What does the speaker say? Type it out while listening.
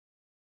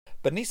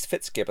Bernice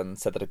Fitzgibbon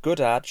said that a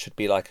good ad should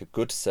be like a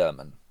good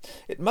sermon.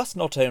 It must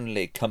not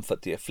only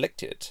comfort the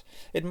afflicted,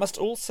 it must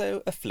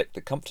also afflict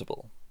the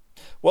comfortable.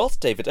 Whilst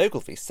David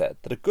Ogilvy said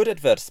that a good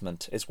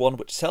advertisement is one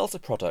which sells a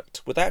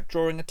product without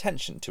drawing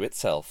attention to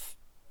itself.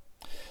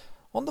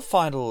 On the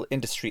final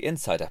Industry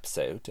Insight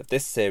episode of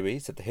this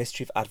series of the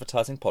History of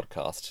Advertising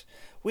podcast,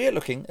 we are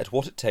looking at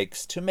what it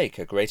takes to make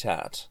a great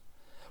ad.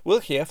 We'll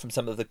hear from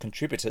some of the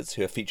contributors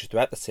who have featured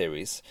throughout the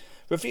series,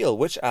 reveal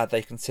which ad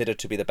they consider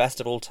to be the best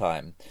of all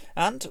time,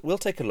 and we'll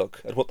take a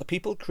look at what the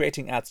people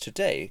creating ads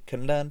today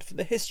can learn from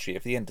the history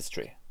of the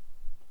industry.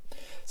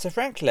 So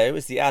Frank Lowe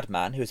is the ad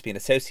man who has been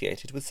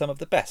associated with some of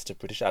the best of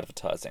British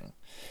advertising,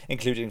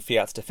 including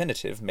Fiat's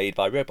definitive Made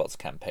by Robots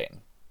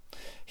campaign.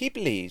 He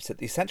believes that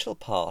the essential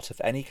part of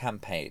any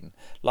campaign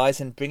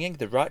lies in bringing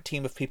the right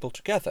team of people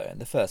together in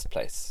the first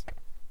place.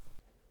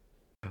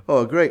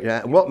 Oh, a great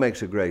ad. What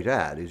makes a great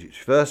ad is it's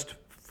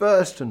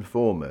first and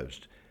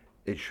foremost,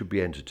 it should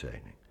be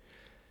entertaining.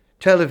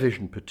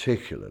 Television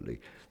particularly,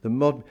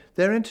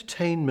 they're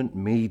entertainment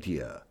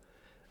media.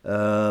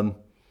 They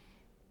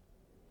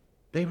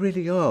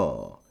really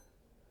are.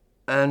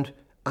 And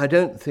I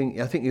think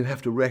you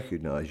have to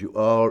recognise you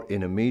are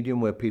in a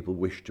medium where people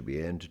wish to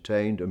be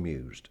entertained,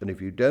 amused. And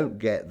if you don't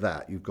get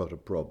that, you've got a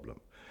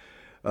problem.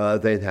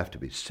 They have to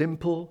be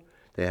simple.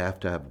 They have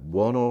to have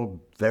one or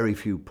very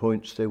few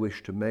points they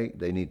wish to make.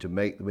 They need to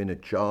make them in a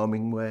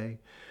charming way.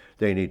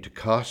 They need to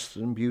cast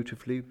them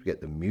beautifully,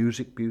 get the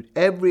music beautiful.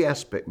 Every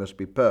aspect must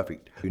be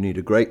perfect. You need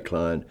a great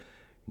client.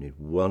 You need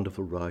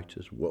wonderful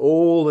writers,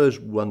 all those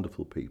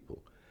wonderful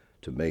people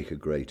to make a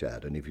great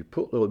ad. And if you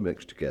put them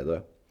mixed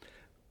together,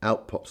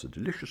 out pops a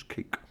delicious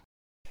cake.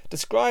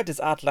 Described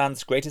as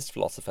Adland's greatest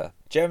philosopher,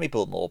 Jeremy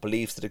Bullmore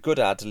believes that a good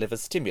ad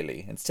delivers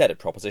stimuli instead of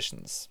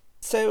propositions.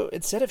 So,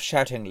 instead of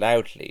shouting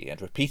loudly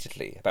and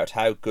repeatedly about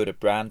how good a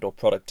brand or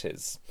product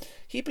is,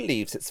 he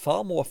believes it's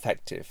far more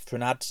effective for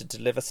an ad to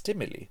deliver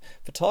stimuli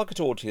for target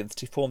audience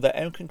to form their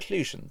own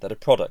conclusion that a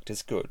product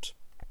is good.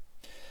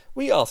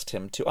 We asked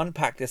him to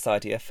unpack this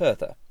idea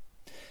further.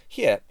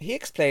 Here, he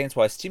explains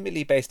why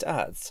stimuli-based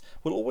ads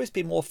will always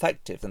be more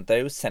effective than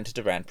those centred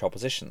around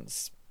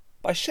propositions,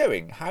 by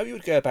showing how you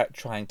would go about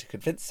trying to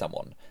convince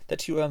someone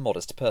that you are a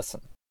modest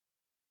person.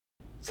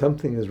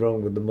 Something is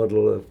wrong with the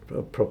model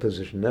of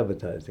proposition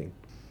advertising.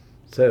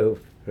 So,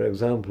 for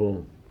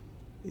example,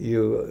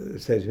 you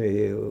say to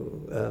me,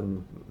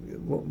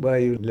 why are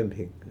you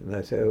limping? And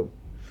I say, oh,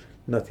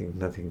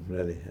 nothing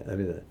really. I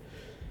mean,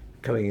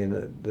 coming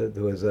in,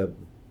 there was a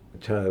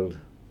child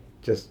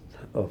just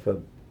off a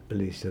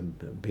police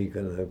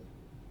beacon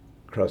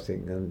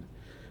crossing, and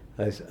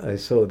I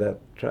saw that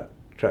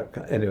truck.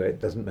 Anyway,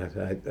 it doesn't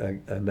matter.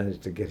 I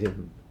managed to get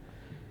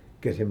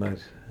him out,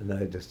 and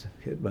I just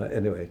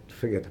anyway,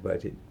 forget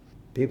about it.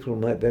 People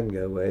might then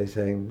go away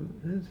saying,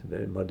 that's a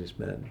very modest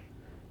man.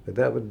 But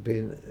that would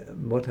be,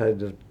 what I'd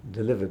have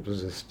delivered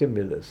was a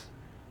stimulus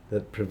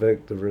that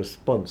provoked the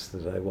response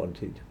that I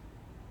wanted.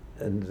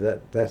 And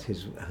that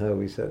is how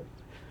we said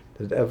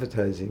that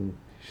advertising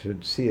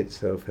should see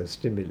itself as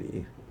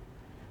stimuli,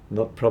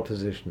 not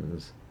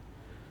propositions.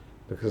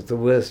 Because the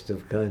worst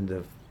of kind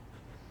of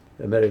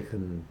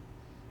American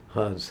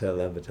hard sell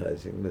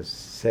advertising was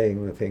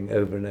saying the thing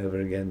over and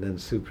over again, then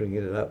supering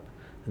it up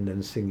and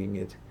then singing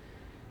it.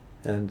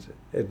 And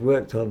it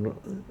worked on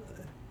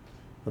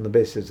the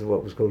basis of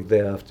what was called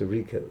day after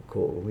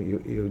recall.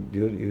 You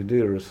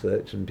do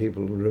research and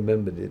people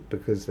remembered it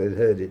because they'd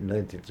heard it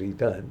 93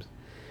 times.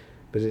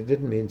 But it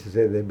didn't mean to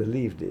say they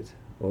believed it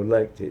or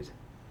liked it.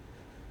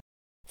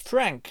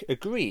 Frank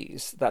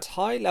agrees that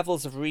high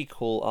levels of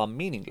recall are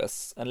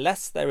meaningless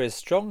unless there is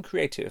strong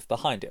creative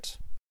behind it.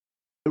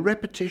 The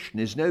repetition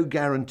is no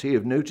guarantee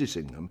of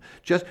noticing them.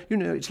 Just,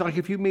 it's like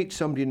if you meet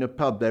somebody in a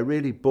pub, they're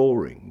really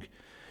boring.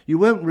 You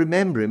won't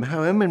remember him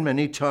however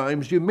many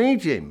times you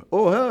meet him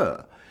or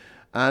her.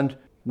 And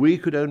we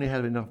could only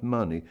have enough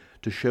money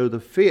to show the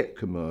Fiat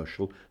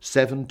commercial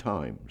 7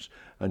 times.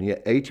 And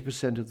yet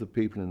 80% of the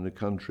people in the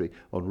country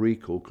on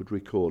recall could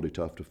recall it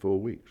after 4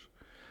 weeks.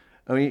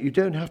 I mean, you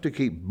don't have to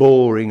keep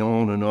boring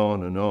on and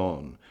on and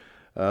on.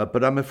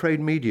 But I'm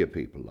afraid media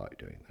people like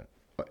doing that.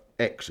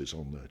 X is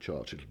on their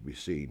chart, it'll be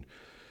seen.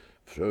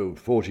 So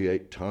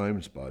 48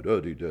 times by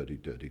dirty.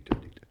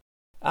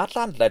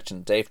 Adland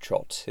legend Dave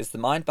Trott is the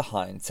mind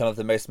behind some of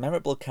the most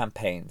memorable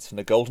campaigns from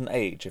the golden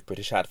age of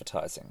British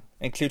advertising,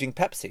 including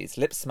Pepsi's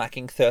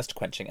lip-smacking,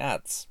 thirst-quenching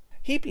ads.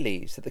 He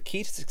believes that the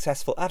key to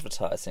successful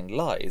advertising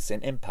lies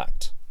in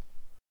impact.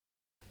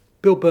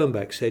 Bill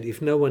Bernbach said,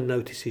 if no one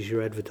notices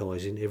your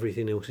advertising,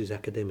 everything else is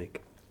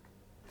academic.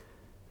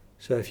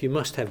 So if you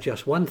must have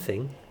just one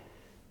thing,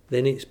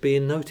 then it's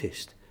being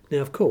noticed. Now,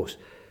 of course,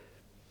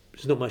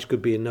 there's not much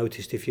good being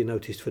noticed if you're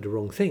noticed for the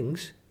wrong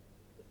things.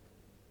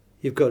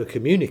 You've got to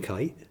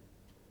communicate.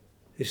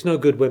 It's no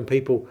good when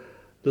people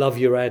love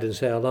your ad and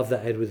say, I love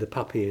that ad with the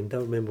puppy and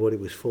don't remember what it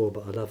was for,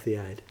 but I love the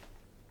ad.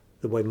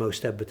 The way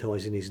most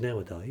advertising is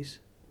nowadays.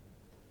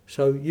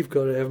 So you've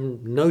got to have them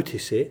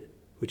notice it,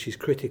 which is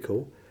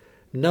critical,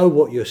 know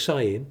what you're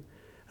saying,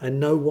 and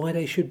know why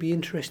they should be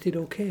interested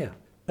or care.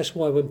 That's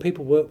why when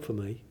people work for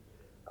me,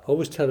 I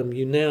always tell them,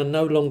 you now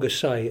no longer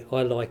say,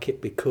 I like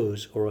it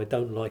because, or I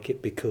don't like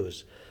it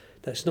because.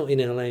 That's not in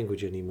our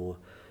language anymore.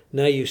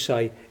 Now you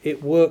say,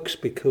 it works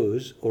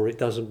because, or it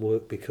doesn't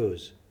work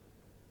because.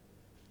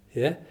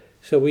 Yeah?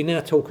 So we now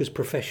talk as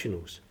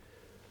professionals.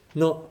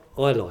 Not,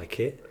 I like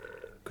it,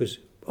 because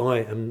I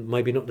am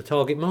maybe not the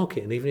target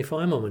market, and even if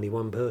I'm only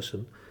one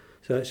person,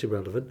 so that's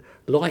irrelevant.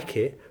 Like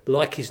it,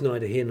 like is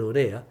neither here nor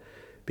there,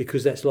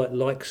 because that's like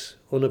likes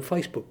on a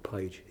Facebook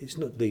page. It's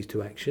not these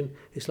two action.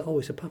 It's like, oh,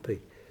 it's a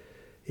puppy.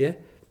 Yeah?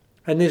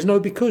 And there's no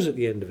because at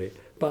the end of it.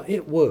 But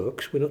it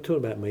works. We're not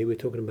talking about me. We're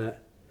talking about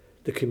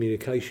the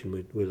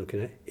communication we're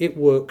looking at. It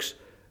works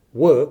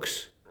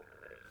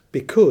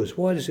because.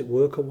 Why does it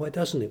work or why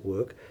doesn't it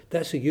work?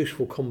 That's a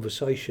useful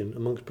conversation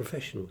amongst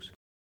professionals.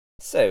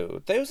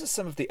 So, those are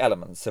some of the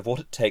elements of what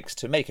it takes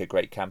to make a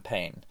great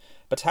campaign.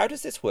 But how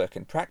does this work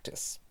in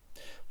practice?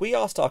 We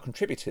asked our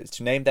contributors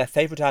to name their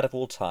favourite ad of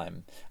all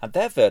time, and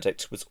their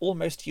verdict was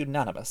almost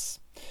unanimous.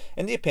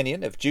 In the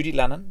opinion of Judy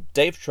Lennon,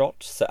 Dave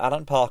Trott, Sir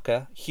Alan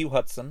Parker, Hugh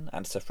Hudson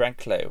and Sir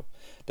Frank Lowe,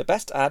 the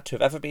best ad to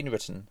have ever been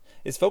written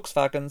is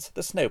Volkswagen's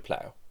The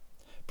Snowplough,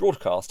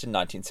 broadcast in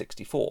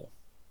 1964.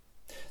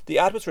 The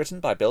ad was written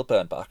by Bill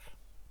Bernbach.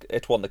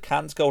 It won the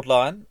Cannes Gold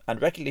Lion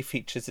and regularly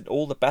features in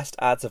all the best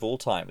ads of all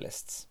time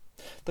lists.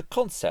 The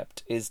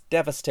concept is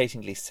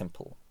devastatingly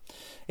simple.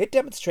 It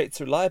demonstrates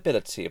the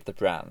reliability of the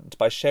brand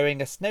by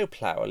showing a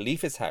snowplower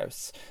leave his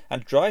house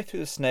and drive through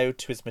the snow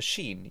to his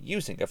machine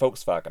using a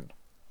Volkswagen.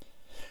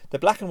 The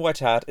black and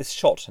white ad is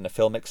shot in a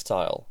filmic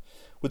style,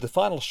 with the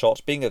final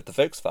shot being of the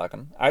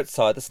Volkswagen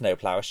outside the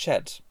snowplower's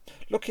shed,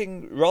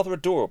 looking rather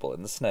adorable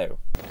in the snow.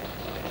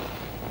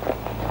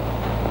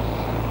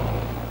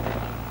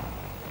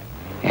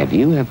 Have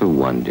you ever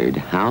wondered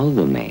how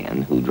the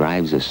man who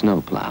drives a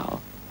snowplow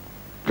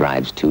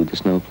drives to the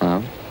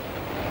snowplow?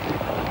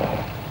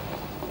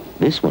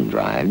 This one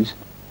drives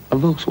a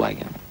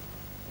Volkswagen.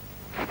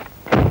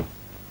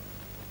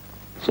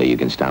 So you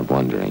can stop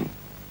wondering.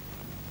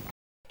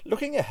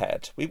 Looking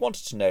ahead, we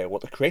wanted to know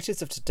what the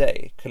creatives of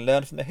today can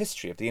learn from the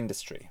history of the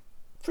industry.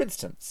 For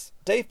instance,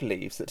 Dave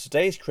believes that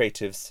today's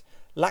creatives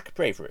lack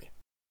bravery.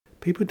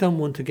 People don't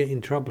want to get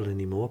in trouble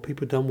anymore.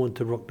 People don't want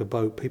to rock the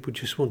boat. People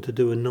just want to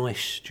do a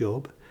nice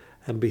job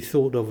and be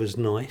thought of as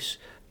nice.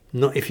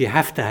 Not if you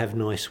have to have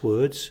nice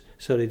words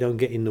so they don't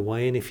get in the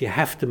way, and if you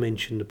have to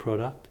mention the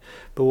product.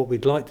 But what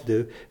we'd like to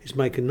do is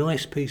make a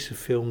nice piece of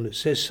film that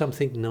says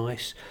something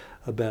nice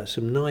about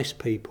some nice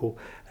people,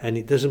 and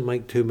it doesn't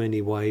make too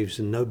many waves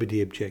and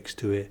nobody objects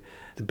to it.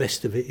 The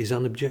best of it is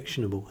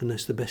unobjectionable, and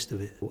that's the best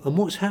of it. And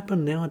what's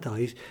happened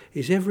nowadays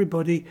is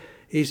everybody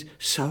is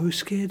so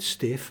scared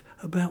stiff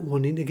about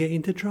wanting to get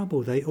into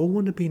trouble. They all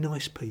want to be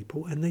nice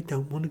people and they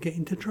don't want to get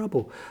into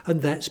trouble.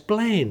 And that's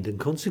bland, and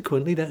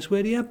consequently that's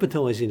where the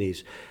advertising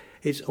is.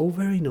 It's all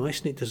very nice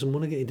and it doesn't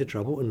want to get into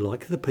trouble, and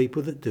like the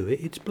people that do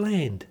it, it's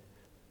bland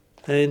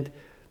and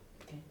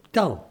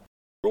dull.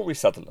 Rory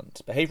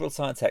Sutherland, behavioural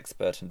science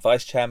expert and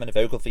vice chairman of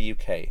Ogilvy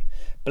UK,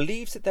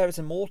 believes that there is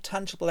a more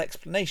tangible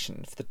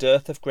explanation for the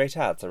dearth of great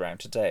ads around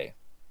today.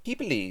 He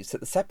believes that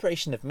the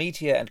separation of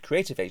media and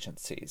creative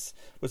agencies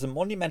was a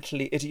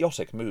monumentally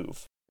idiotic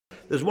move.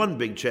 There's one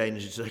big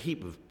change, it's a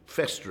heap of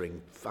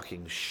festering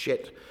fucking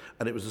shit,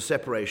 and it was the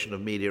separation of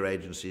media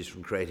agencies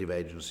from creative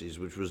agencies,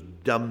 which was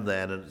dumb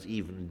then and it's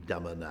even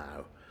dumber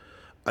now.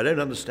 I don't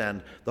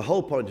understand. The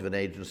whole point of an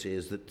agency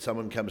is that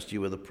someone comes to you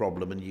with a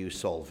problem and you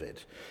solve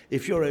it.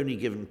 If you're only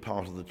given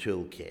part of the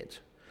toolkit,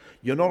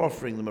 you're not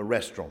offering them a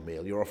restaurant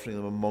meal, you're offering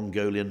them a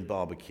Mongolian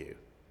barbecue.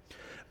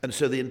 And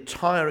so the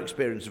entire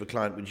experience of a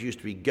client, which used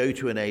to be go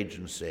to an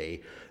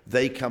agency,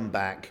 they come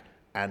back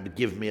and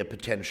give me a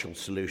potential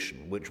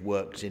solution, which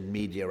works in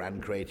media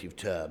and creative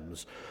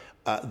terms.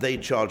 They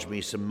charge me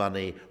some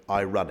money,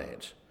 I run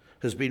it,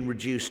 has been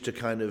reduced to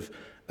kind of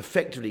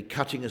effectively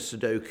cutting a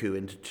Sudoku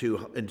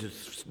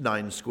into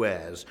 9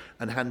 squares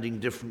and handing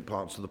different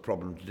parts of the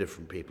problem to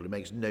different people. It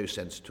makes no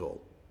sense at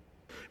all.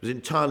 It was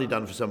entirely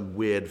done for some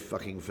weird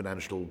fucking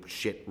financial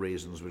shit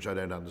reasons, which I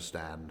don't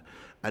understand.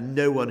 And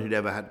no one who'd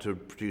ever had to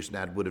produce an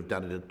ad would have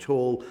done it at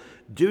all.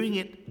 Doing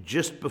it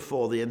just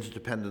before the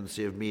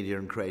interdependency of media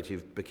and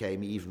creative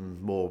became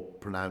even more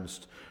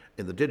pronounced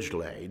in the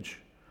digital age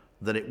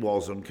than it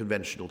was on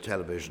conventional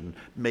television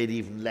made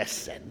even less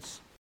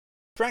sense.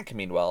 Frank,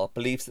 meanwhile,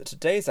 believes that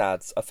today's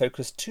ads are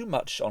focused too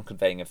much on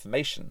conveying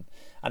information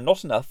and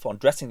not enough on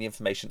dressing the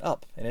information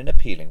up in an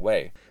appealing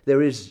way.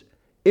 There is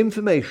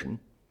information,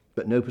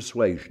 but no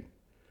persuasion.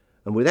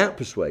 And without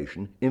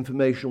persuasion,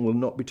 information will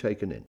not be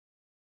taken in.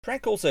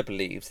 Frank also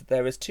believes that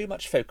there is too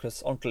much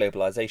focus on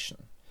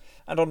globalisation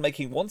and on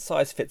making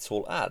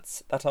one-size-fits-all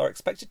ads that are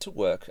expected to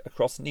work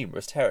across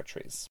numerous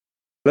territories.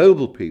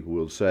 Global people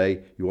will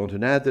say, you want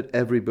an ad that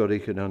everybody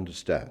can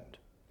understand.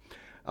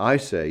 I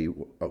say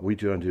we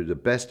try to do the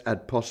best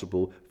ad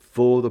possible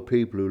for the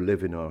people who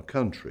live in our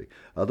country.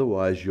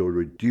 Otherwise, you're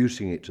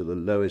reducing it to the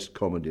lowest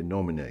common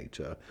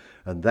denominator,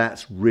 and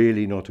that's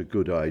really not a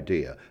good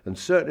idea. And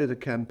certainly the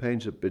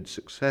campaigns that have been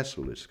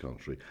successful in this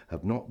country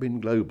have not been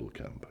global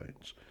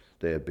campaigns.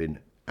 They have been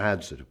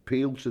Ads that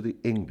appeal to the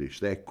English,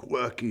 their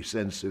quirky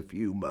sense of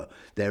humour,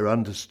 their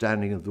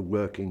understanding of the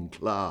working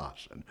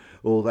class, and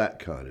all that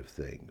kind of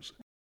things.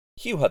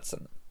 Hugh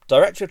Hudson,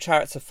 director of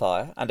Chariots of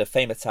Fire and of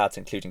famous ads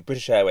including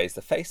British Airways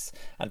The Face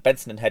and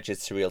Benson &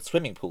 Hedges' surreal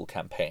swimming pool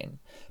campaign,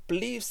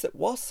 believes that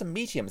whilst the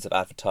mediums of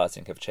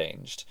advertising have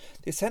changed,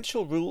 the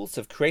essential rules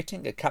of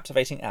creating a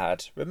captivating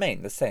ad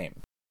remain the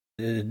same.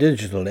 The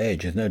digital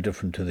age is no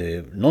different to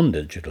the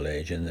non-digital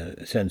age in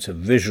the sense of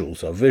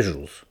visuals are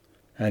visuals.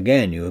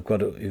 Again, you've got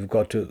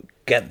to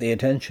get the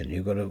attention.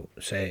 You've got to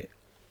say,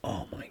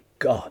 "Oh my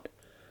God,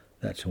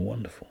 that's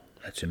wonderful.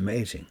 That's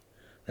amazing.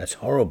 That's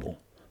horrible.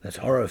 That's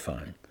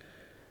horrifying."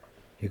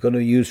 You've got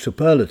to use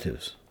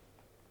superlatives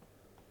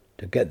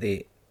to get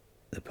the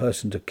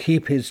person to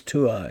keep his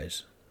two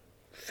eyes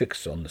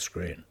fixed on the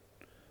screen.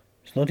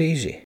 It's not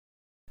easy.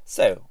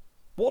 So,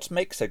 what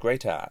makes a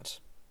great ad?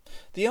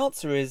 The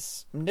answer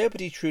is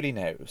nobody truly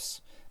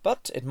knows,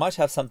 but it might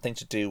have something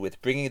to do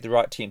with bringing the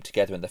right team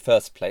together in the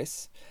first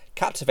place,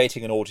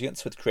 captivating an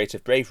audience with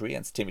creative bravery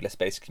and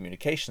stimulus-based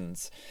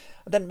communications,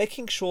 and then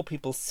making sure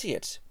people see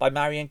it by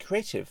marrying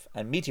creative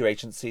and media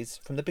agencies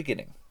from the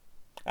beginning.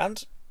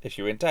 And, if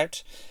you're in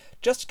doubt,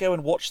 just go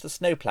and watch the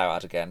snowplow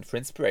ad again for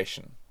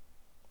inspiration.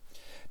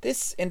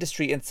 This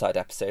Industry Inside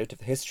episode of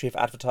the History of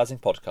Advertising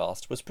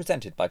podcast was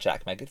presented by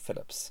Jack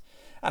Meggitt-Phillips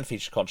and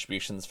featured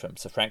contributions from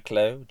Sir Frank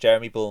Lowe,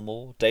 Jeremy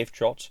Bullmore, Dave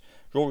Trott,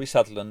 Rory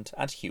Sutherland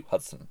and Hugh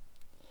Hudson.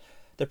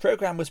 The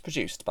programme was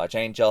produced by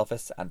Jane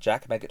Jarvis and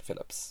Jack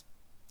Meggitt-Phillips.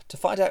 To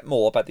find out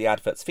more about the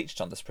adverts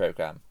featured on this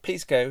programme,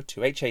 please go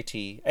to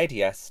hatads.org.uk.